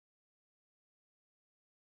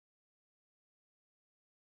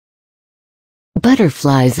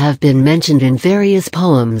Butterflies have been mentioned in various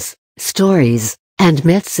poems, stories, and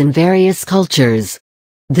myths in various cultures.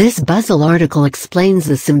 This Buzzle article explains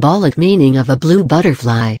the symbolic meaning of a blue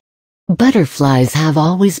butterfly. Butterflies have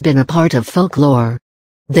always been a part of folklore.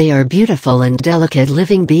 They are beautiful and delicate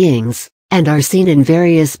living beings, and are seen in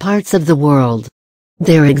various parts of the world.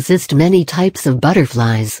 There exist many types of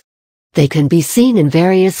butterflies. They can be seen in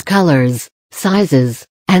various colors, sizes,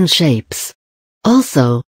 and shapes.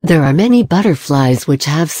 Also, there are many butterflies which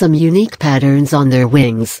have some unique patterns on their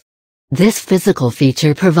wings. This physical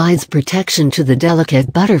feature provides protection to the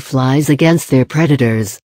delicate butterflies against their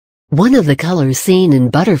predators. One of the colors seen in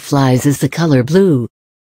butterflies is the color blue.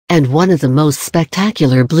 And one of the most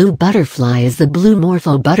spectacular blue butterfly is the blue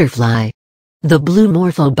morpho butterfly. The blue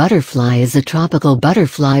morpho butterfly is a tropical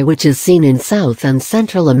butterfly which is seen in South and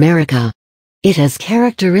Central America. It has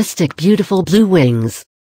characteristic beautiful blue wings.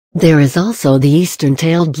 There is also the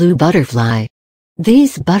eastern-tailed blue butterfly.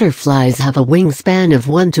 These butterflies have a wingspan of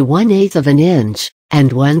 1 to 1/8 of an inch,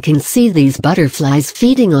 and one can see these butterflies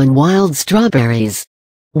feeding on wild strawberries.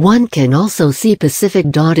 One can also see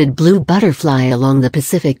Pacific dotted blue butterfly along the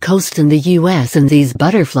Pacific coast in the US, and these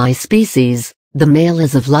butterfly species, the male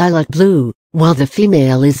is of lilac blue, while the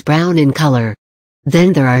female is brown in color.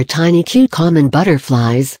 Then there are tiny cute common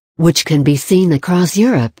butterflies, which can be seen across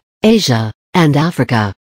Europe, Asia, and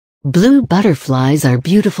Africa. Blue butterflies are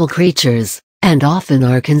beautiful creatures, and often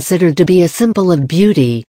are considered to be a symbol of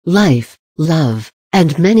beauty, life, love,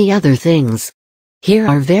 and many other things. Here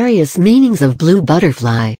are various meanings of blue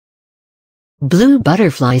butterfly. Blue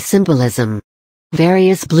butterfly symbolism.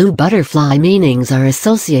 Various blue butterfly meanings are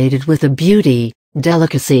associated with the beauty,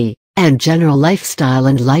 delicacy, and general lifestyle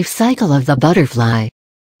and life cycle of the butterfly.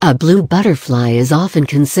 A blue butterfly is often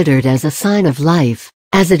considered as a sign of life,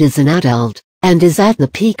 as it is an adult, and is at the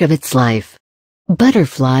peak of its life.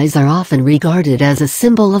 Butterflies are often regarded as a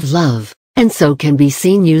symbol of love, and so can be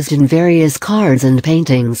seen used in various cards and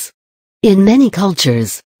paintings. In many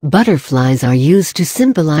cultures, butterflies are used to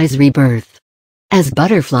symbolize rebirth. As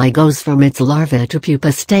butterfly goes from its larva to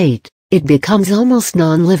pupa state, it becomes almost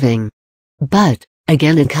non-living. But,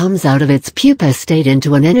 again it comes out of its pupa state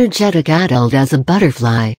into an energetic adult as a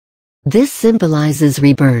butterfly. This symbolizes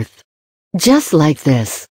rebirth. Just like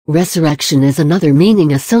this, resurrection is another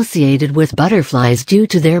meaning associated with butterflies due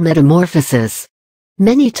to their metamorphosis.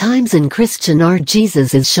 Many times in Christian art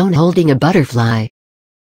Jesus is shown holding a butterfly.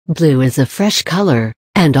 Blue is a fresh color,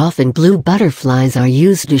 and often blue butterflies are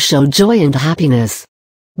used to show joy and happiness.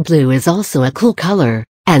 Blue is also a cool color,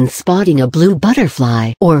 and spotting a blue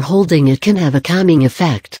butterfly or holding it can have a calming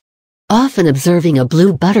effect. Often observing a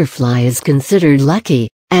blue butterfly is considered lucky,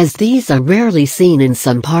 as these are rarely seen in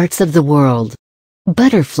some parts of the world.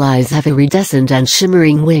 Butterflies have iridescent and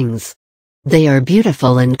shimmering wings. They are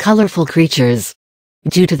beautiful and colorful creatures.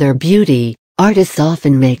 Due to their beauty, artists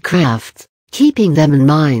often make crafts, keeping them in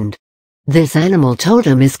mind. This animal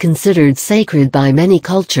totem is considered sacred by many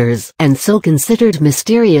cultures and so considered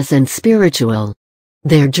mysterious and spiritual.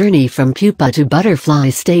 Their journey from pupa to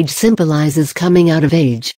butterfly stage symbolizes coming out of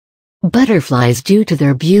age. Butterflies, due to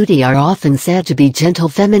their beauty, are often said to be gentle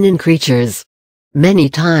feminine creatures. Many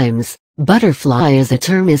times, butterfly as a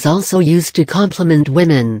term is also used to compliment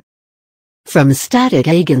women. From static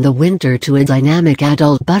egg in the winter to a dynamic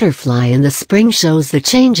adult butterfly in the spring shows the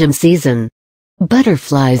change in season.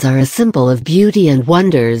 Butterflies are a symbol of beauty and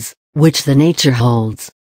wonders, which the nature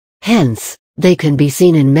holds. Hence, they can be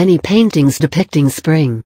seen in many paintings depicting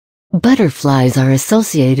spring. Butterflies are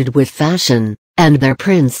associated with fashion, and their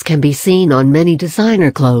prints can be seen on many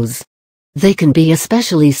designer clothes. They can be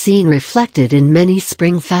especially seen reflected in many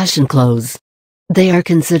spring fashion clothes. They are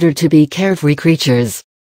considered to be carefree creatures.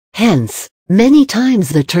 Hence, many times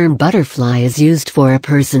the term butterfly is used for a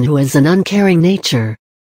person who has an uncaring nature.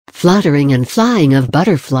 Fluttering and flying of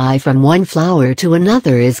butterfly from one flower to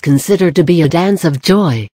another is considered to be a dance of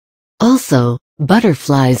joy. Also,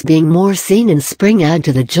 butterflies being more seen in spring add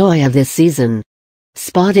to the joy of this season.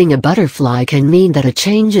 Spotting a butterfly can mean that a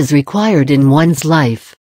change is required in one's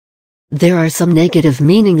life. There are some negative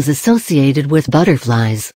meanings associated with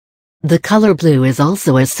butterflies. The color blue is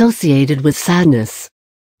also associated with sadness.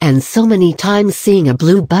 And so many times seeing a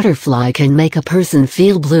blue butterfly can make a person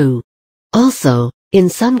feel blue. Also, in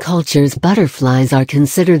some cultures butterflies are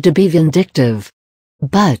considered to be vindictive.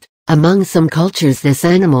 But, among some cultures this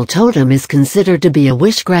animal totem is considered to be a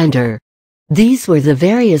wish granter. These were the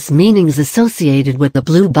various meanings associated with the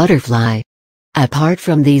blue butterfly. Apart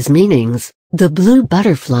from these meanings, the blue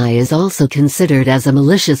butterfly is also considered as a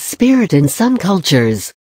malicious spirit in some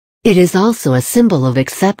cultures. It is also a symbol of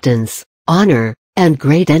acceptance, honor, and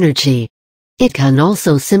great energy. It can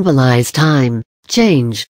also symbolize time,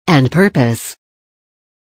 change, and purpose.